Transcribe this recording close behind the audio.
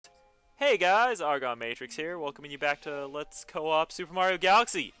Hey guys, ArgonMatrix here, welcoming you back to Let's Co-op Super Mario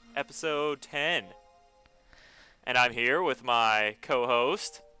Galaxy, Episode 10. And I'm here with my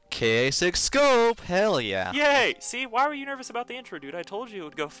co-host... KA6 Scope! Hell yeah! Yay! See, why were you nervous about the intro, dude? I told you it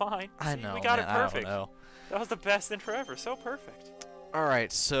would go fine. I See, know, we got man, it perfect. I don't know. That was the best intro ever, so perfect.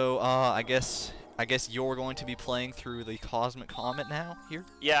 Alright, so, I guess you're going to be playing through the Cosmic Comet now, here?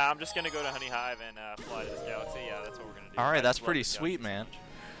 Yeah, I'm just gonna go to Honey Hive and fly to this galaxy. Yeah, that's what we're gonna do. Alright, that's pretty sweet, man.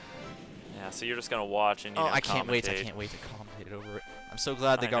 Yeah, so you're just gonna watch and, you know, I can't wait to commentate. commentate over it. I'm so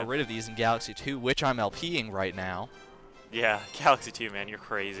glad they got know. rid of these in Galaxy 2, which I'm LPing right now. Yeah, Galaxy 2, man, you're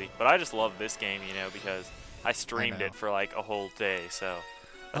crazy. But I just love this game, you know, because I streamed it for like a whole day, so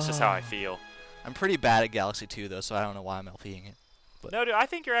that's just how I feel. I'm pretty bad at Galaxy 2, though, so I don't know why I'm LPing it. But No, dude, I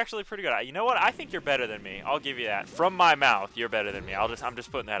think you're actually pretty good. You know what? I think you're better than me. I'll give you that. From my mouth, you're better than me. I'm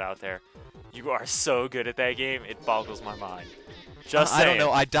just putting that out there. You are so good at that game, it boggles my mind. Just saying. I don't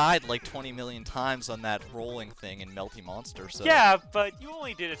know, I died like 20 million times on that rolling thing in Melty Monster, so... Yeah, but you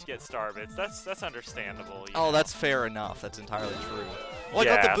only did it to get Starbits. That's understandable. You know? That's fair enough. That's entirely true. Well,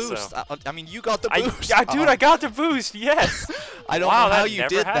 Yeah, I got the boost. so- I mean, you got the boost. Dude, I got the boost. Yes. I don't Wow, know how that you never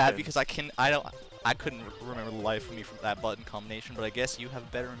did that happened. because I couldn't remember the life of me from that button combination, but I guess you have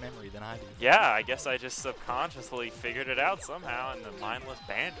better memory than I do. Yeah, I guess I just subconsciously figured it out somehow in the mindless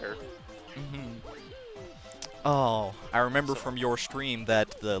banter. Oh, I remember from your stream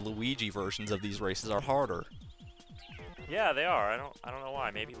that the Luigi versions of these races are harder. Yeah, they are. I don't know why.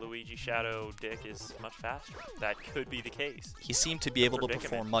 Maybe Luigi Shadow Dick is much faster. That could be the case. He seemed to be able to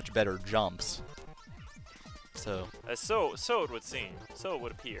Predicament. perform much better jumps. So, So it would seem. So it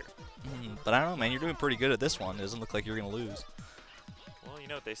would appear. but I don't know, man. You're doing pretty good at this one. It doesn't look like you're gonna lose. Well, you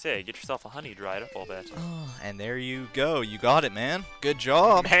know what they say. Get yourself a honey dried up, I'll bet. Oh, and there you go. You got it, man. Good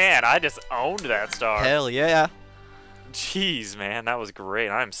job. Man, I just owned that star. Hell yeah. Jeez, man, that was great.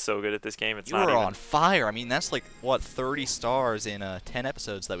 I'm so good at this game. It's You not are even... on fire. I mean, that's like, what, 30 stars in 10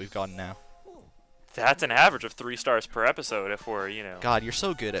 episodes that we've gotten now. That's an average of 3 stars per episode if we're, you know... God, you're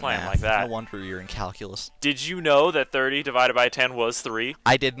so good at Playing math. like that. No wonder you're in calculus. Did you know that 30 divided by 10 was 3?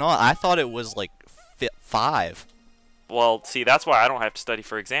 I did not. I thought it was like 5. Well, see, that's why I don't have to study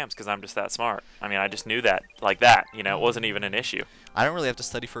for exams, because I'm just that smart. I mean, I just knew that, like that. You know, it wasn't even an issue. I don't really have to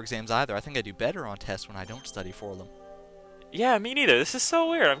study for exams either. I think I do better on tests when I don't study for them. Yeah, me neither. This is so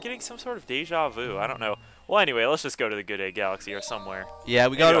weird. I'm getting some sort of deja vu. I don't know. Well, anyway, let's just go to the Good Egg Galaxy or somewhere. Yeah,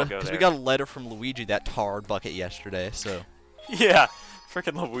 we Maybe I'll got go because there. we got a letter from Luigi, that tarred bucket, yesterday. So Yeah,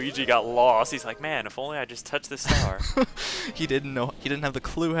 freaking Luigi got lost. He's like, man, if only I just touched this star. he didn't know. He didn't have the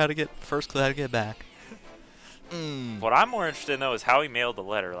clue how to get back. What I'm more interested in, though, is how he mailed the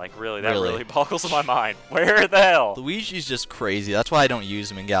letter. Like, really, that Really? really boggles my mind. Where the hell? Luigi's just crazy. That's why I don't use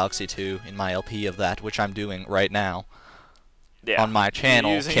him in Galaxy 2 in my LP of that, which I'm doing right now Yeah. on my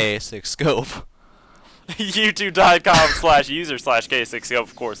channel, Using- KA6 Scope. YouTube.com/user/K6,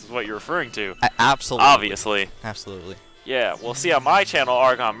 of course, is what you're referring to. Absolutely. Obviously. Absolutely. Yeah, well, see, on my channel,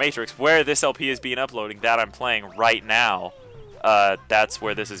 ArgonMatrix, where this LP is being uploading, that I'm playing right now, that's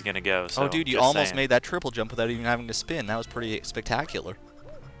where this is going to go. So, Oh, dude, you just almost saying. made that triple jump without even having to spin. That was pretty spectacular.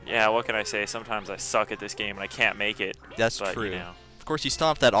 Yeah, what can I say? Sometimes I suck at this game and I can't make it. That's but, true. You know. Of course, you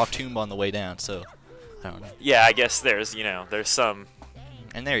stomped that Octoon on the way down, so I don't know. Yeah, I guess there's some...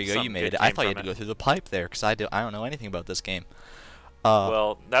 And there you go, Some you made good it. I came thought you had from to it. go through the pipe there, because I don't know anything about this game.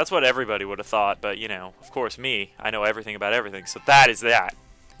 Well, that's what everybody would have thought, but, you know, of course, me, I know everything about everything, so that is that.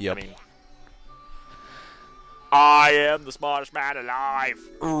 Yep. I mean, I am the smartest man alive.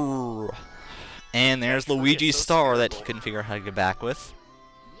 And there's That's really Luigi's so star that he terrible. couldn't figure out how to get back with.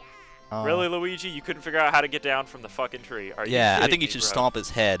 Really, Luigi? You couldn't figure out how to get down from the fucking tree? Are you Yeah, I kidding think you me, should bro? stomp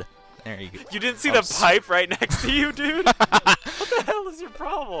his head. There you go. You didn't see Oh, the pipe right next to you, dude? What the hell is your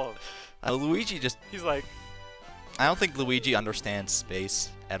problem? Luigi just... He's like, I don't think Luigi understands space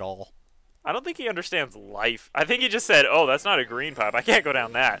at all. I don't think he understands life. I think he just said, oh, that's not a green pipe. I can't go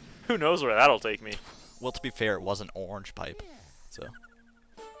down that. Who knows where that'll take me? Well, to be fair, it was an orange pipe. So,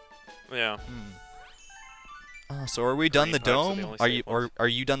 Yeah. so are we done Green the pipes are the dome? only Are safe you ones. are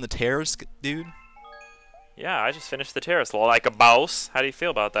you done the terrace, dude? Yeah, I just finished the terrace. Well, like a boss. How do you feel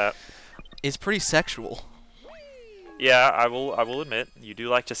about that? It's pretty sexual. Yeah, I will admit, you do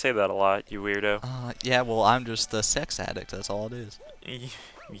like to say that a lot, you weirdo. Yeah, well, I'm just a sex addict. That's all it is.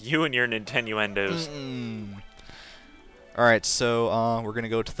 You and your Nintenduendos. All right, so we're gonna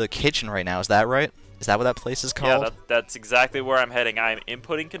go to the kitchen right now. Is that right? Is that what that place is called? Yeah, that's exactly where I'm heading. I'm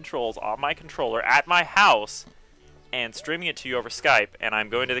inputting controls on my controller at my house and streaming it to you over Skype, and I'm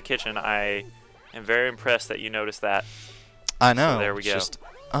going to the kitchen. I am very impressed that you noticed that. I know. So there we it's go. Just,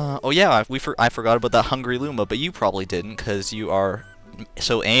 oh yeah, I forgot about that hungry Luma, but you probably didn't, because you are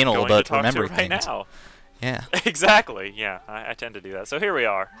so anal going about to talk remembering to right things. now. Yeah. Exactly. Yeah, I tend to do that. So here we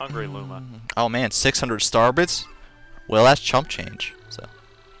are, Hungry Luma. Oh man, 600 star bits. Well, that's chump change. So.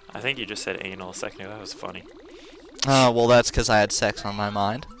 I think you just said anal a second ago. That was funny. Well, that's because I had sex on my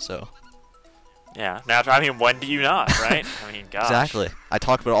mind. So. Yeah. Now, I mean, when do you not, right? I mean, gosh. Exactly. I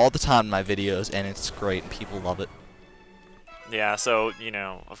talk about it all the time in my videos, and it's great, and people love it. Yeah. So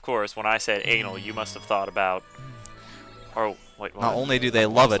of course, when I said anal, you must have thought about. Or wait. What? Not only do they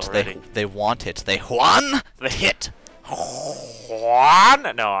love it, they want it. They want it.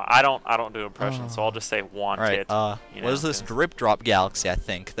 Juan? No, I don't do impressions, so I'll just say want All right. it. What is this drip drop galaxy? I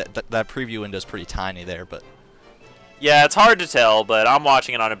think that preview window's pretty tiny there, but. Yeah, it's hard to tell, but I'm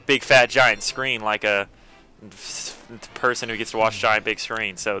watching it on a big fat giant screen like a person who gets to watch giant big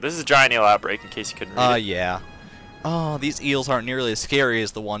screen. So this is a giant eel outbreak in case you couldn't read it. Yeah. Oh, these eels aren't nearly as scary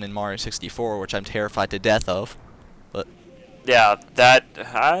as the one in Mario 64, which I'm terrified to death of. But yeah,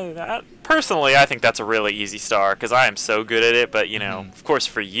 personally, I think that's a really easy star because I am so good at it. But of course,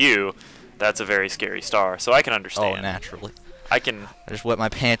 for you, that's a very scary star. So I can understand. Oh, naturally. I just wet my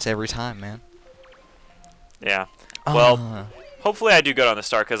pants every time, man. Yeah. Well, hopefully I do good on the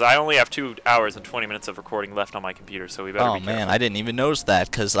star because I only have 2 hours and 20 minutes of recording left on my computer, so we better be careful. Oh man, I didn't even notice that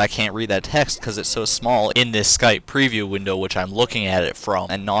because I can't read that text because it's so small in this Skype preview window, which I'm looking at it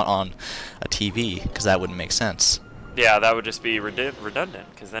from, and not on a TV because that wouldn't make sense. Yeah, that would just be redundant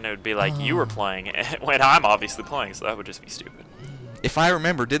because then it would be like you were playing when I'm obviously playing, so that would just be stupid. If I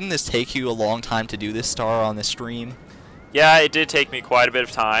remember, didn't this take you a long time to do this star on this stream? Yeah, it did take me quite a bit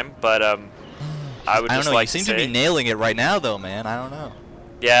of time, but I would just like to say... You seem to be nailing it right now, though, man. I don't know.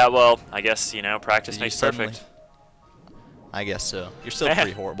 Yeah, well, I guess, practice makes perfect. I guess so. You're still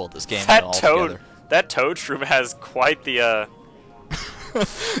pretty horrible at this game that Toad shroom has quite the,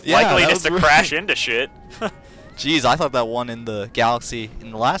 likeliness to crash into shit. Jeez, I thought that one in the Galaxy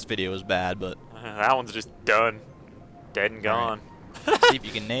in the last video was bad, but... that one's just done. Dead and gone. Right. See if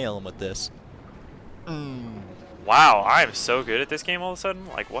you can nail him with this. Wow, I am so good at this game all of a sudden.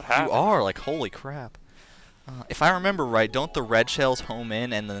 Like, what happened? You are, like, holy crap. If I remember right, don't the red shells home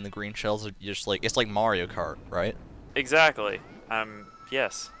in and then the green shells are just like, it's like Mario Kart, right? Exactly.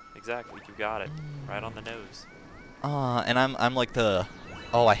 Yes, exactly. You got it. Right on the nose. And I'm like the,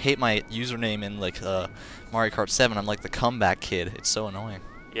 I hate my username in like Mario Kart 7. I'm like the comeback kid. It's so annoying.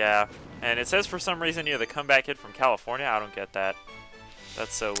 Yeah, and it says for some reason you're the comeback kid from California. I don't get that.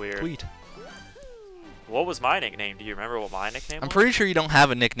 That's so weird. Sweet. What was my nickname? Do you remember what my nickname was? I'm pretty sure you don't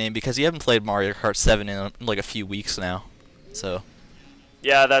have a nickname because you haven't played Mario Kart 7 in like a few weeks now. So.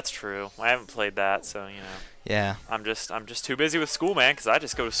 Yeah, that's true. I haven't played that, so Yeah. I'm just too busy with school, man, because I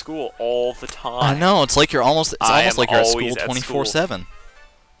just go to school all the time. I know. It's like you're almost. It's almost like you're at school 24/7.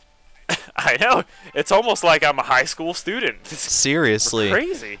 I know. It's almost like I'm a high school student. Seriously.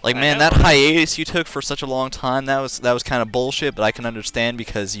 Crazy. Like, man, that hiatus you took for such a long time, that was kind of bullshit, but I can understand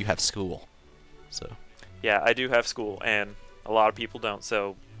because you have school. So. Yeah, I do have school, and a lot of people don't.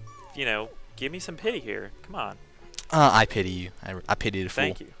 So, give me some pity here. Come on. I pity you. I pity the fool.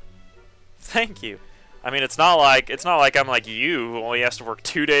 Thank you. Thank you. I mean, it's not like I'm like you, who only has to work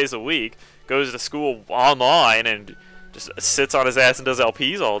 2 days a week, goes to school online, and just sits on his ass and does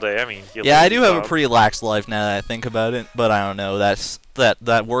LPs all day. I mean, yeah, I do have a pretty lax life now that I think about it, but I don't know.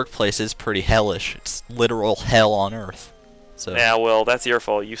 That workplace is pretty hellish. It's literal hell on earth. So. Yeah, well, that's your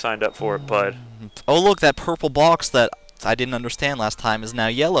fault. You signed up for it, bud. Oh, look, that purple box that I didn't understand last time is now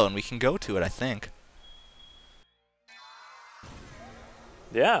yellow, and we can go to it, I think.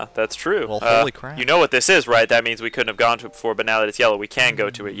 Yeah, that's true. Well, holy crap. You know what this is, right? That means we couldn't have gone to it before, but now that it's yellow, we can go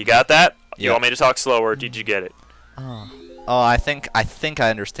to it. You got that? Yeah. You want me to talk slower? Did you get it? Oh, I think I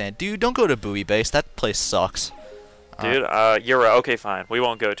understand. Dude, don't go to Bowie Base. That place sucks. Dude, you're right. Okay, fine. We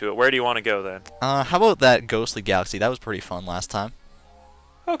won't go to it. Where do you want to go then? How about that Ghostly Galaxy? That was pretty fun last time.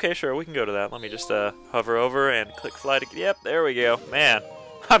 Okay, sure. We can go to that. Let me just hover over and click fly to... Yep, there we go. Man,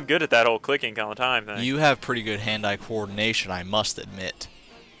 I'm good at that whole clicking all the time thing. You have pretty good hand-eye coordination, I must admit.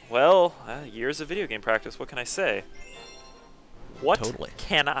 Well, years of video game practice. What can I say? What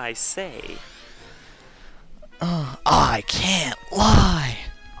can I say? I can't lie.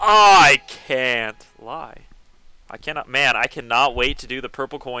 I can't lie. I cannot. Man, I cannot wait to do the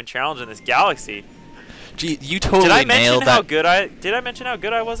purple coin challenge in this galaxy. Gee, you totally nailed that. Did I mention how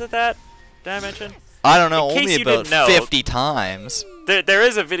good I was at that? Did I mention? I don't know. Only about 50 times. There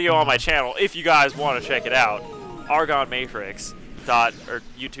is a video on my channel if you guys want to check it out. ArgonMatrix.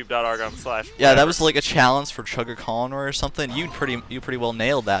 YouTube.argon/ Yeah, that was like a challenge for Chugga Conroy or something. You pretty well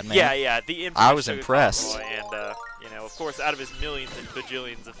nailed that, man. Yeah. I was impressed. And of course, out of his millions and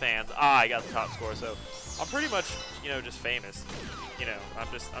bajillions of fans, I got the top score. So I'm pretty much, you know, just famous. You know, I'm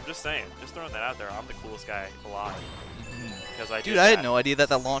just saying, just throwing that out there. I'm the coolest guy alive because I. Dude, I had no idea that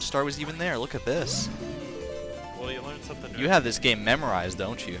launch star was even there. Look at this. Well, you learned something new. You have this game memorized,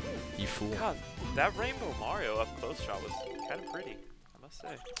 don't you? You fool. God, that Rainbow Mario up close shot was kind of pretty, I must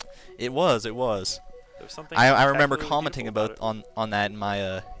say. It was. It was. There's something. I remember spectacularly commenting beautiful about on that in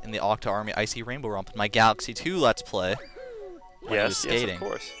my in the Octa Army Icy Rainbow Romp in my Galaxy 2 Let's Play. When I was skating. Yes, of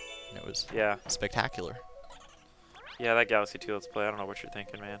course. And it was Yeah. spectacular. Yeah, that Galaxy 2 Let's Play. I don't know what you're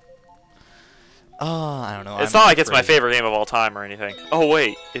thinking, man. I don't know. It's not like it's my favorite game of all time or anything. Oh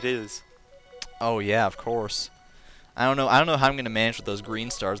wait, it is. Oh yeah, of course. I don't know how I'm gonna manage with those green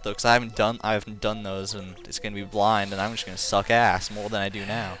stars though, because I haven't done those, and it's gonna be blind, and I'm just gonna suck ass more than I do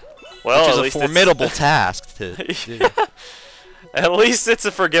now. Well, which at is a least formidable task to do. At least it's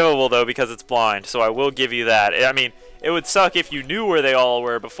a forgivable though because it's blind, so I will give you that. I mean, it would suck if you knew where they all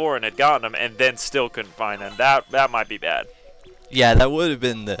were before and had gotten them, and then still couldn't find them. That might be bad. Yeah, that would have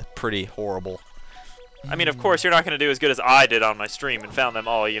been pretty horrible. I mean, of course, you're not going to do as good as I did on my stream and found them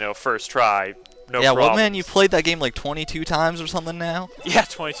all, you know, first try. No yeah, problems. well, man, you played that game like 22 times or something now. Yeah,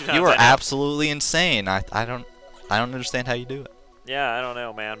 22 times. You are absolutely insane. I don't understand how you do it. Yeah, I don't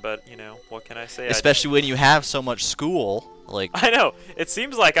know, man, but you know, what can I say? Especially when you have so much school, like. I know. It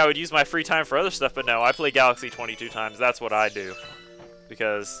seems like I would use my free time for other stuff, but no, I play Galaxy 22 times. That's what I do,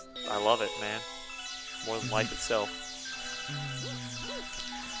 because I love it, man, more than life itself.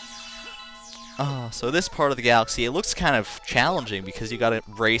 So this part of the galaxy, it looks kind of challenging because you gotta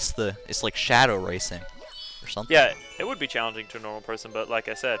race it's like shadow racing, or something. Yeah, it would be challenging to a normal person, but like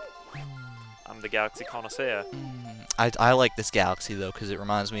I said, I'm the Galaxy connoisseur. I like this galaxy though because it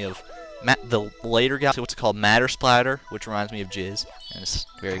reminds me of the later galaxy. What's it called? Matter Splatter, which reminds me of Jizz, and it's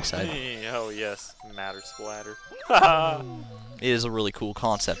very exciting. Oh yes, Matter Splatter. It is a really cool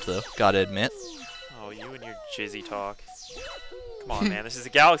concept though, gotta admit. Oh, you and your Jizzy talk. Come on, man, this is a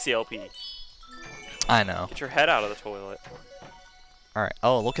Galaxy LP. I know. Get your head out of the toilet. Alright,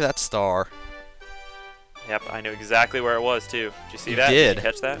 oh, look at that star. Yep, I knew exactly where it was too. Did you see You that? did. Did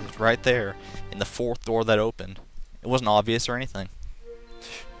you catch that? It was right there, in the fourth door that opened. It wasn't obvious or anything.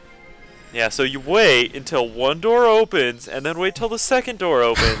 Yeah, so you wait until one door opens, and then wait till the second door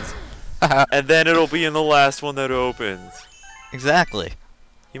opens, and then it'll be in the last one that opens. Exactly.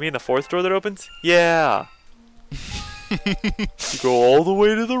 You mean the fourth door that opens? Yeah. You go all the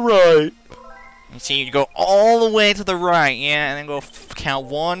way to the right. So you go all the way to the right, yeah, and then go count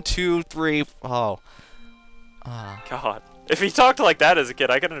 1, 2, 3. Oh. God. If he talked like that as a kid,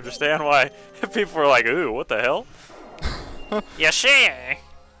 I can understand why people were like, ooh, what the hell? Yeah, sure.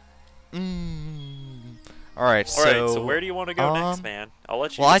 Alright, so where do you want to go next, man? I'll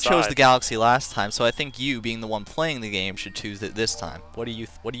let you Well, decide. I chose the Galaxy last time, so I think you, being the one playing the game, should choose it this time. What do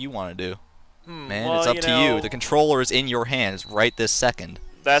you want to do? Man, well, it's up to you. The controller is in your hands right this second.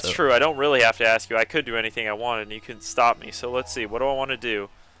 That's true. I don't really have to ask you. I could do anything I wanted, and you couldn't stop me. So let's see. What do I want to do?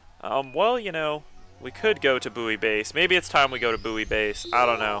 Well, you know, we could go to Buoy Base. Maybe it's time we go to Buoy Base. I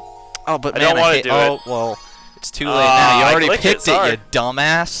don't know. Oh, but I man, don't want to do it. Oh, well, it's too late now. You already picked it, sorry. you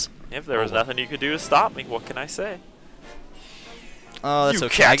dumbass. If there was nothing you could do to stop me, what can I say? Oh, that's You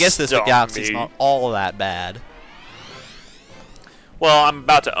okay. I can't guess this stop Galaxy's me. not all that bad. Well, I'm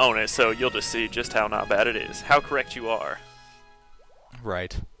about to own it, so you'll just see just how not bad it is. How correct you are.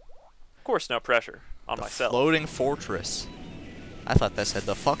 Right. Of course, no pressure on myself. Floating fortress. I thought that said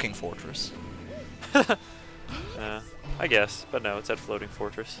the fucking fortress. I guess, but no, it said floating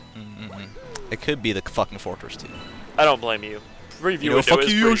fortress. It could be the fucking fortress too. I don't blame you. Preview You know, window fuck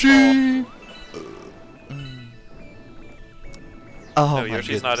is you, pretty Yoshi. small. Oh, No, my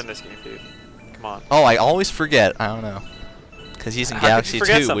Yoshi's not in goodness. this game, dude. Come on. Oh, I always forget. I don't know. Because he's in How could Galaxy you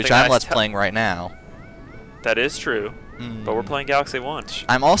forget 2, something which that I'm I Let's playing right now. That is true, but we're playing Galaxy 1.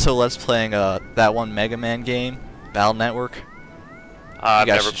 I'm also Let's playing that one Mega Man game, Battle Network. I've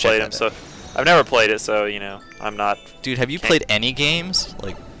guys never should check played that him, so I've never played it, so you know, I'm not. Dude, have you played any games?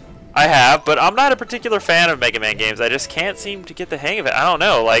 Like, I have, but I'm not a particular fan of Mega Man games. I just can't seem to get the hang of it. I don't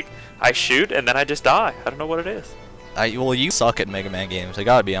know. Like, I shoot and then I just die. I don't know what it is. well, you suck at Mega Man games. I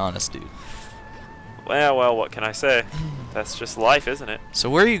gotta be honest, dude. Well, what can I say? That's just life, isn't it? So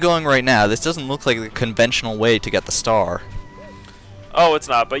where are you going right now? This doesn't look like the conventional way to get the star. Oh, it's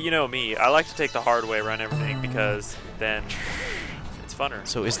not. But you know me. I like to take the hard way around everything because then it's funner.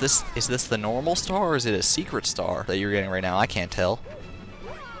 So is this the normal star or is it a secret star that you're getting right now? I can't tell.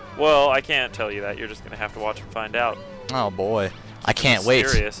 Well, I can't tell you that. You're just gonna have to watch and find out. Oh boy, I can't wait.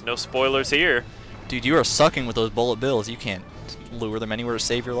 Serious. No spoilers here. Dude, you are sucking with those bullet bills. You can't lure them anywhere to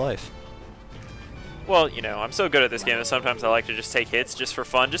save your life. Well, you know, I'm so good at this game that sometimes I like to just take hits just for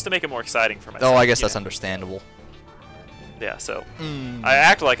fun, just to make it more exciting for myself. Oh, I guess that's know? understandable. Yeah, so I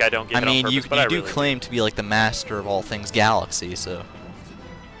act like I don't get I it mean, on purpose, you but I do really claim to be like the master of all things Galaxy, so.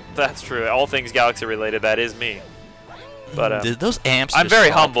 That's true. All things Galaxy related, that is me. But Did those amps I'm just very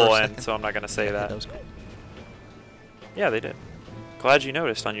stop humble, for a and second? so I'm not going to say Okay, that. was cool. Yeah, they did. Glad you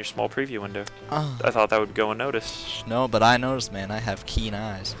noticed on your small preview window. I thought that would go unnoticed. No, but I noticed, man. I have keen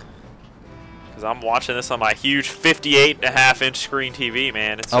eyes. Because I'm watching this on my huge 58.5-inch screen TV,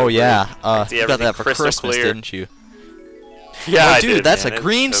 man. It's so Oh great. yeah, I can see you got everything that for crystal Christmas, clear. didn't you? Yeah, oh, I dude, did, that's man. a It's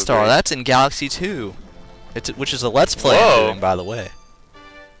green so star. great. That's in Galaxy 2. Which is a Let's Play Whoa. I'm doing, by the way.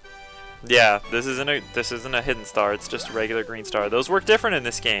 Yeah, this isn't a hidden star. It's just a regular green star. Those work different in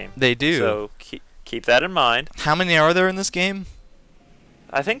this game. They do. So keep that in mind. How many are there in this game?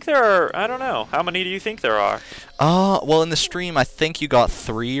 I think there are. I don't know. How many do you think there are? Well, in the stream, I think you got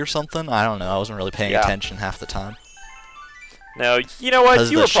 3 or something. I don't know. I wasn't really paying Yeah. attention half the time. No, you know what?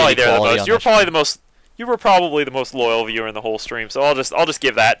 Because You the were probably shitty there the quality most. on You were that probably the most. You were probably the most loyal viewer in the whole stream. So I'll just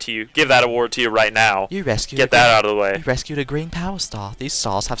give that to you. Give that award to you right now. You rescued. Get that out of the way. You rescued a green power star. These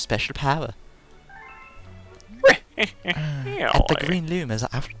stars have special power. At the green loom is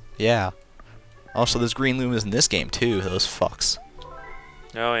after. Yeah. Also, there's green lumas in this game too. Those fucks.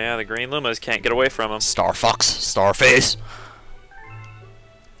 Oh yeah, the green lumas can't get away from them. Star fucks. Starface.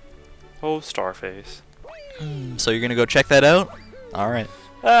 Oh, Starface. So you're gonna go check that out? All right.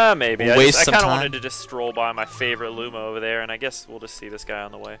 Maybe. We'll I waste some kind of time. wanted to just stroll by my favorite Luma over there, and I guess we'll just see this guy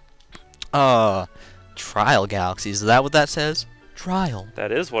on the way. Trial galaxies. Is that what that says? Trial.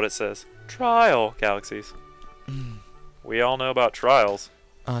 That is what it says. Trial galaxies. We all know about trials.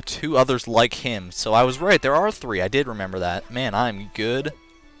 2 others like him. So I was right. There are 3. I did remember that. Man, I'm good.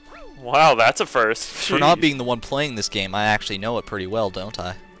 Wow, that's a first. For not Jeez. being the one playing this game, I actually know it pretty well, don't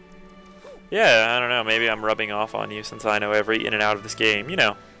I? Yeah, I don't know. Maybe I'm rubbing off on you since I know every in and out of this game. You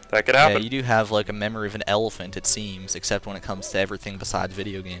know, that could happen. Yeah, you do have like a memory of an elephant, it seems, except when it comes to everything besides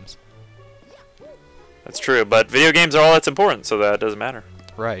video games. That's true, but video games are all that's important, so that doesn't matter.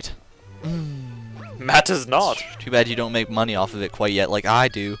 Right. Matt does not. Too bad you don't make money off of it quite yet like I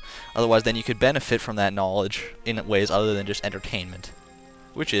do. Otherwise, then you could benefit from that knowledge in ways other than just entertainment.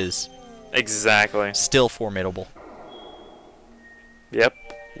 Which is Exactly. still formidable. Yep.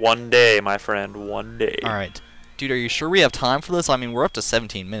 One day, my friend. One day. Alright. Dude, are you sure we have time for this? I mean, we're up to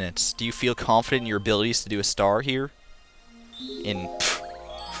 17 minutes. Do you feel confident in your abilities to do a star here?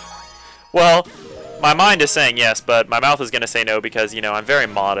 Well, my mind is saying yes, but my mouth is going to say no because, you know, I'm very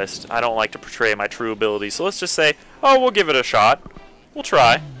modest. I don't like to portray my true abilities. So let's just say, oh, we'll give it a shot. We'll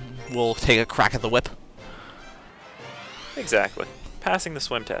try. We'll take a crack at the whip. Exactly. Passing the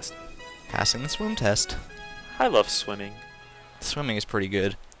swim test. Passing the swim test. I love swimming. Swimming is pretty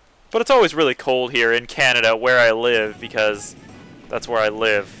good. But it's always really cold here in Canada where I live because that's where I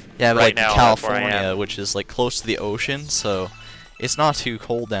live. Yeah, but right like now, that's where I California, am. which is like close to the ocean, so it's not too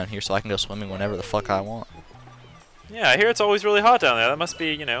cold down here, so I can go swimming whenever the fuck I want. Yeah, I hear it's always really hot down there. That must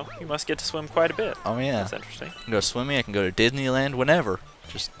be, you know, you must get to swim quite a bit. Oh yeah. That's interesting. I can go swimming, I can go to Disneyland whenever.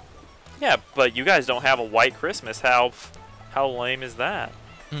 Just Yeah, but you guys don't have a white Christmas. How lame is that?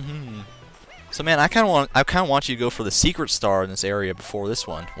 So man, I kind of want you to go for the secret star in this area before this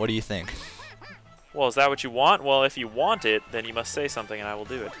one. What do you think? Well, is that what you want? Well, if you want it, then you must say something and I will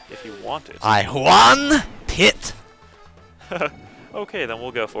do it. If you want it. I want it. Okay, then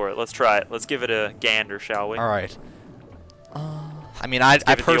we'll go for it. Let's try it. Let's give it a gander, shall we? All right. I mean, I give it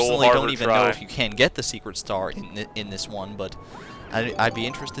the old personally don't Harvard even know try. if you can get the secret star in this one, but I'd be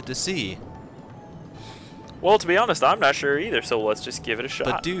interested to see. Well, to be honest, I'm not sure either, so let's just give it a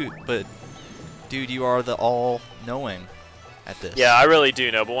shot. But dude, you are the all-knowing at this. Yeah, I really do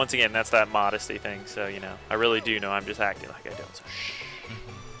know, but once again, that's that modesty thing, so, you know, I really do know. I'm just acting like I don't, so shh.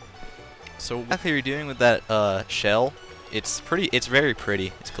 So what exactly you're doing with that shell? It's very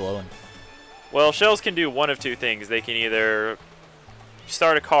pretty. It's glowing. Well, shells can do one of two things. They can either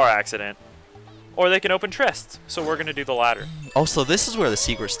start a car accident, or they can open chests, so we're going to do the latter. Oh, so this is where the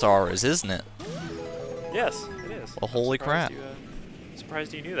secret star is, isn't it? Yes, it is. Well, holy crap.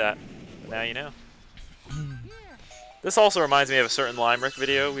 Surprised you knew that, but now you know. This also reminds me of a certain Limerick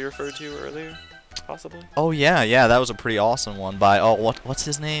video we referred to earlier, possibly. Oh yeah, that was a pretty awesome one by what's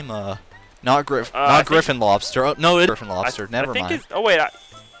his name? Not Griffin Lobster. Oh, no, it's Griffin Lobster. Never mind.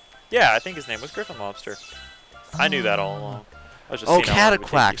 Yeah, I think his name was Griffin Lobster. I knew that all along. I was just Oh, seeing how long it would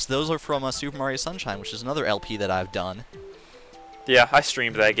take Cataquacks. Those are from Super Mario Sunshine, which is another LP that I've done. you. Yeah, I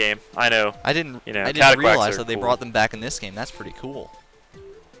streamed that game. I know. I didn't Cataquacks realize are that they cool. brought them back in this game. That's pretty cool.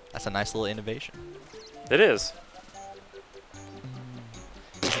 That's a nice little innovation. It is.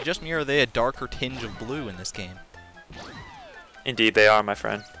 it just me or are they a darker tinge of blue in this game? Indeed, they are, my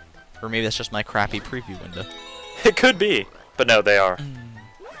friend. Or maybe that's just my crappy preview window. It could be, but no, they are.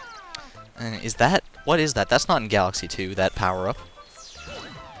 Is that... What is that? That's not in Galaxy 2, that power-up.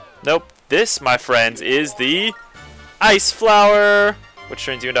 Nope. This, my friends, is the Ice Flower, which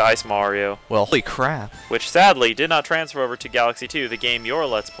turns you into Ice Mario. Well, holy crap. Which, sadly, did not transfer over to Galaxy 2, the game you're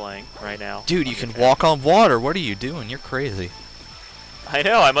Let's Playing right now. Dude, you can walk on water. What are you doing? You're crazy. I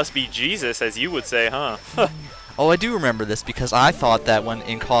know, I must be Jesus, as you would say, huh? Oh, I do remember this because I thought that when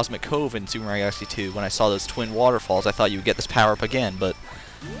in Cosmic Cove in Super Mario Galaxy 2, when I saw those twin waterfalls, I thought you would get this power-up again, but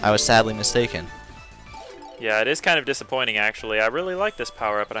I was sadly mistaken. Yeah, it is kind of disappointing, actually. I really like this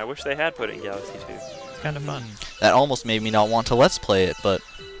power-up, and I wish they had put it in Galaxy 2. It's kind of fun. That almost made me not want to Let's Play it, but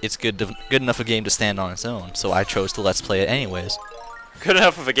it's good enough a game to stand on its own, so I chose to Let's Play it anyways. Good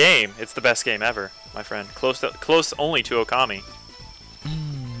enough of a game. It's the best game ever, my friend. Close only to Okami.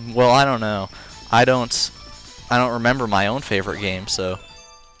 Well, I don't know. I don't remember my own favorite game, so...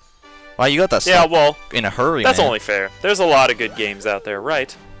 Wow, you got that stuff well, in a hurry, that's man. only fair. There's a lot of good games out there,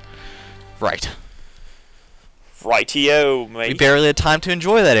 right? Right. Rightio, mate. We barely had time to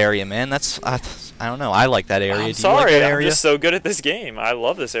enjoy that area, man. That's... I don't know. I like that area. I'm Do sorry, you like that area? I'm just so good at this game. I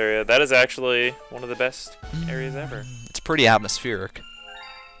love this area. That is actually one of the best areas ever. It's pretty atmospheric.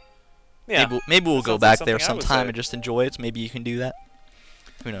 Yeah. Maybe we'll go sounds like back there something I would sometime say. and just enjoy it. Maybe you can do that.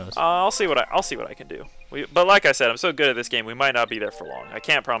 Who knows? I'll see what I can do. But like I said, I'm so good at this game. We might not be there for long. I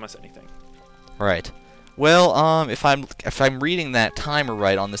can't promise anything. Right. Well, if I'm reading that timer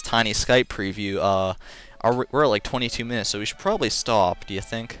right on this tiny Skype preview, we're at like 22 minutes, so we should probably stop. Do you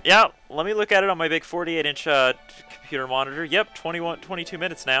think? Yeah. Let me look at it on my big 48-inch computer monitor. Yep, 22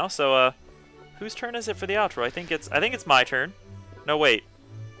 minutes now. So, whose turn is it for the outro? I think it's my turn. No, wait.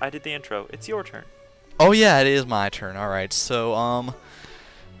 I did the intro. It's your turn. Oh yeah, it is my turn. All right. So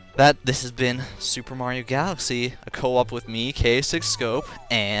this has been Super Mario Galaxy, a co-op with me, K6 Scope,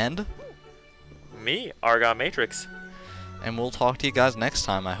 and Me, ArgonMatrix. And we'll talk to you guys next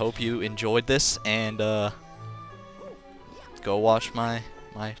time. I hope you enjoyed this, and go watch my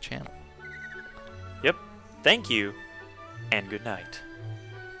channel. Yep. Thank you, and good night.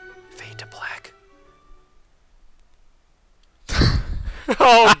 Fade to black.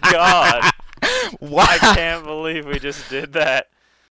 Oh God! Wow. I can't believe we just did that.